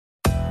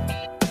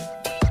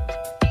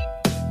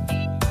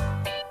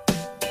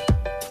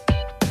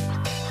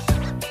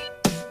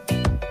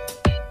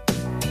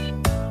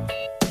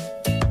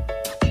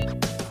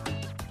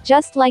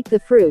Just like the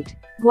fruit,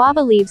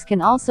 guava leaves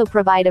can also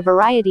provide a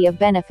variety of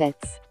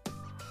benefits.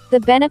 The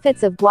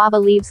benefits of guava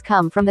leaves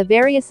come from the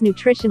various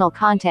nutritional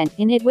content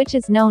in it, which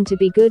is known to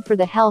be good for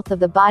the health of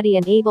the body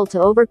and able to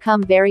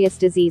overcome various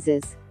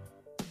diseases.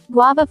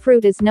 Guava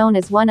fruit is known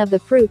as one of the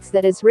fruits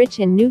that is rich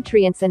in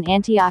nutrients and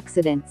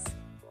antioxidants.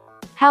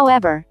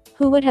 However,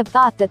 who would have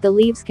thought that the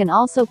leaves can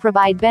also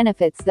provide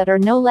benefits that are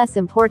no less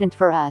important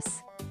for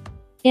us?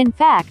 In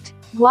fact,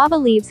 guava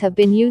leaves have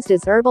been used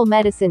as herbal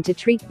medicine to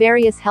treat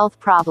various health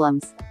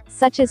problems,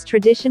 such as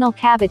traditional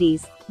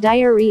cavities,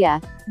 diarrhea,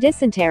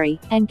 dysentery,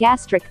 and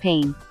gastric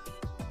pain.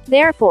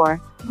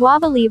 Therefore,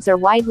 guava leaves are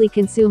widely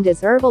consumed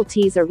as herbal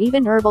teas or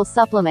even herbal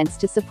supplements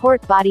to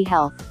support body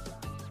health.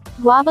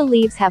 Guava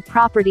leaves have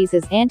properties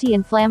as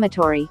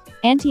anti-inflammatory,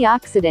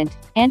 antioxidant,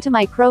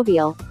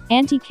 antimicrobial,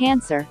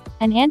 anticancer,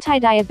 and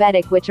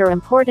antidiabetic, which are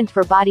important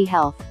for body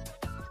health.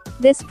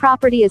 This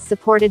property is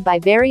supported by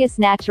various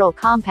natural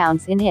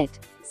compounds in it,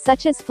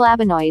 such as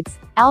flavonoids,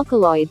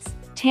 alkaloids,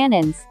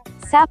 tannins,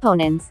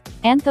 saponins,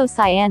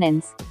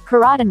 anthocyanins,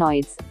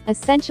 carotenoids,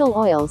 essential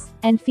oils,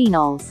 and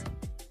phenols.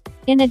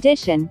 In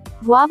addition,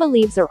 guava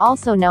leaves are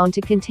also known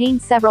to contain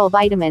several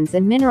vitamins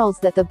and minerals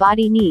that the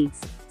body needs,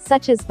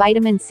 such as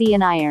vitamin C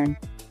and iron.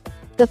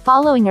 The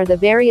following are the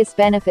various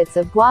benefits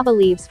of guava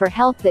leaves for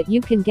health that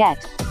you can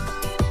get.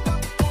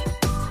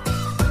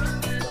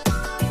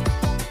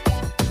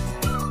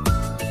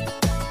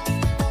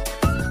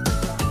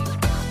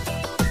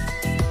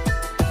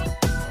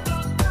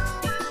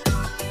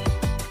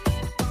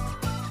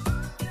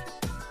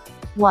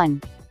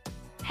 One.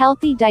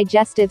 Healthy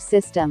digestive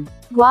system.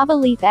 Guava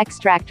leaf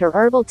extract or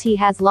herbal tea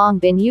has long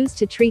been used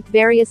to treat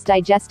various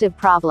digestive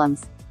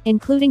problems,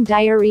 including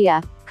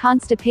diarrhea,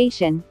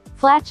 constipation,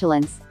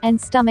 flatulence, and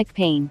stomach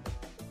pain.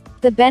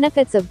 The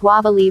benefits of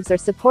guava leaves are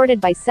supported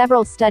by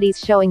several studies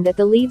showing that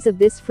the leaves of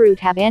this fruit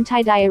have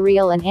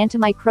antidiarrheal and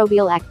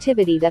antimicrobial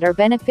activity that are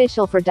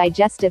beneficial for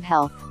digestive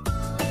health.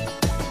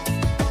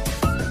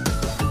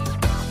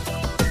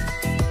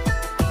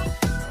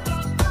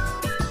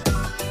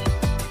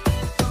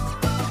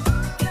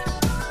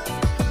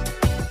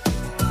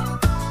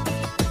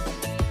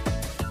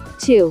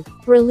 Two.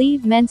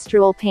 Relieve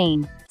menstrual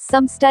pain.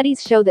 Some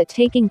studies show that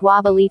taking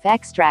guava leaf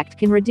extract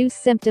can reduce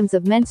symptoms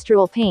of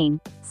menstrual pain,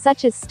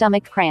 such as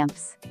stomach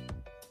cramps.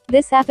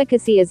 This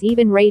efficacy is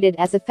even rated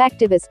as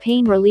effective as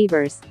pain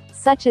relievers,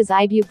 such as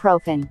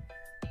ibuprofen.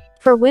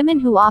 For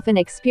women who often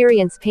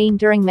experience pain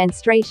during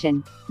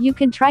menstruation, you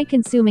can try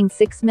consuming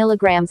 6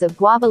 mg of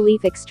guava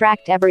leaf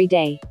extract every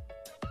day.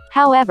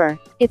 However,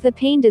 if the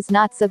pain does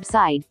not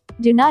subside,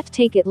 do not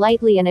take it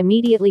lightly and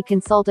immediately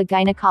consult a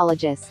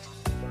gynecologist.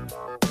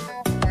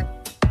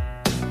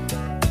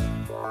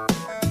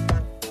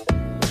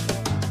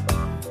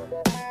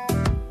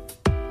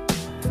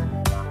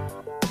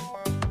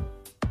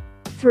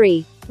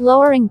 3.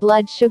 Lowering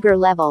blood sugar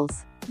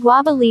levels.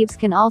 Guava leaves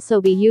can also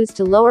be used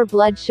to lower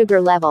blood sugar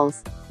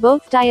levels,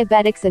 both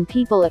diabetics and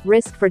people at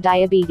risk for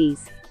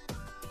diabetes.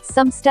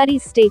 Some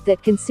studies state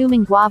that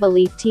consuming guava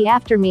leaf tea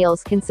after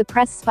meals can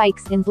suppress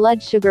spikes in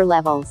blood sugar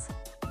levels.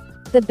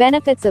 The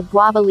benefits of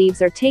guava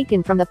leaves are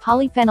taken from the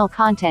polyphenol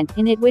content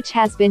in it, which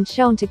has been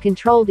shown to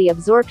control the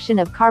absorption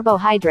of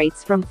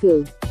carbohydrates from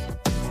food.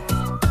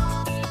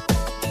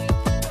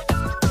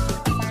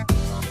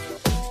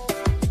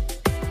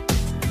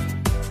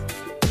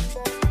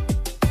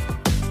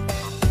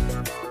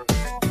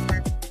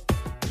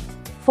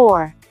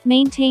 Four.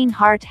 Maintain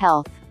heart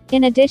health.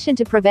 In addition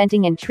to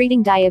preventing and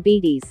treating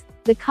diabetes,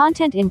 the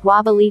content in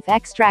guava leaf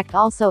extract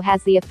also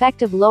has the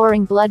effect of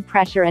lowering blood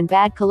pressure and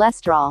bad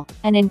cholesterol,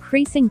 and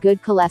increasing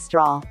good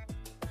cholesterol.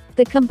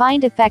 The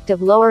combined effect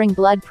of lowering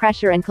blood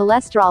pressure and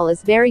cholesterol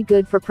is very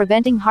good for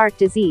preventing heart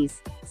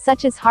disease,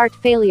 such as heart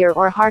failure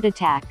or heart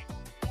attack.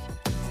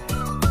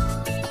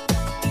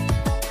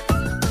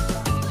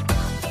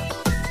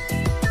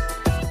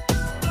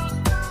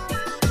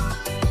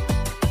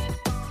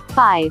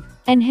 5.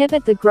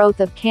 Inhibit the growth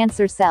of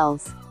cancer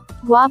cells.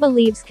 Guava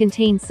leaves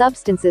contain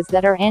substances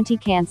that are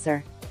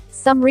anti-cancer.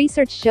 Some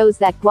research shows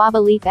that guava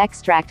leaf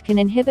extract can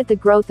inhibit the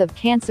growth of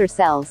cancer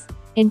cells,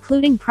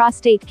 including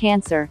prostate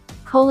cancer,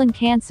 colon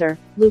cancer,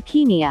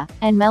 leukemia,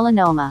 and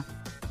melanoma.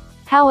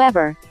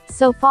 However,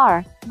 so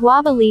far,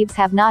 guava leaves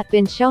have not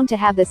been shown to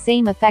have the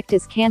same effect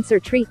as cancer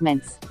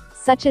treatments,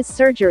 such as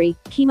surgery,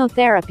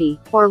 chemotherapy,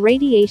 or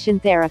radiation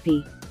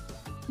therapy.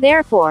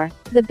 Therefore,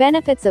 the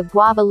benefits of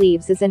guava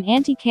leaves as an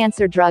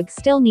anti-cancer drug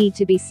still need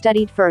to be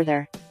studied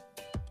further.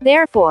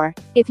 Therefore,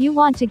 if you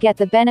want to get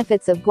the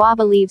benefits of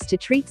guava leaves to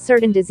treat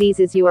certain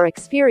diseases you are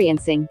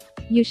experiencing,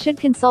 you should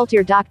consult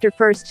your doctor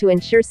first to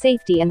ensure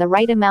safety and the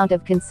right amount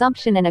of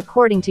consumption and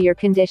according to your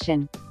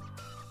condition.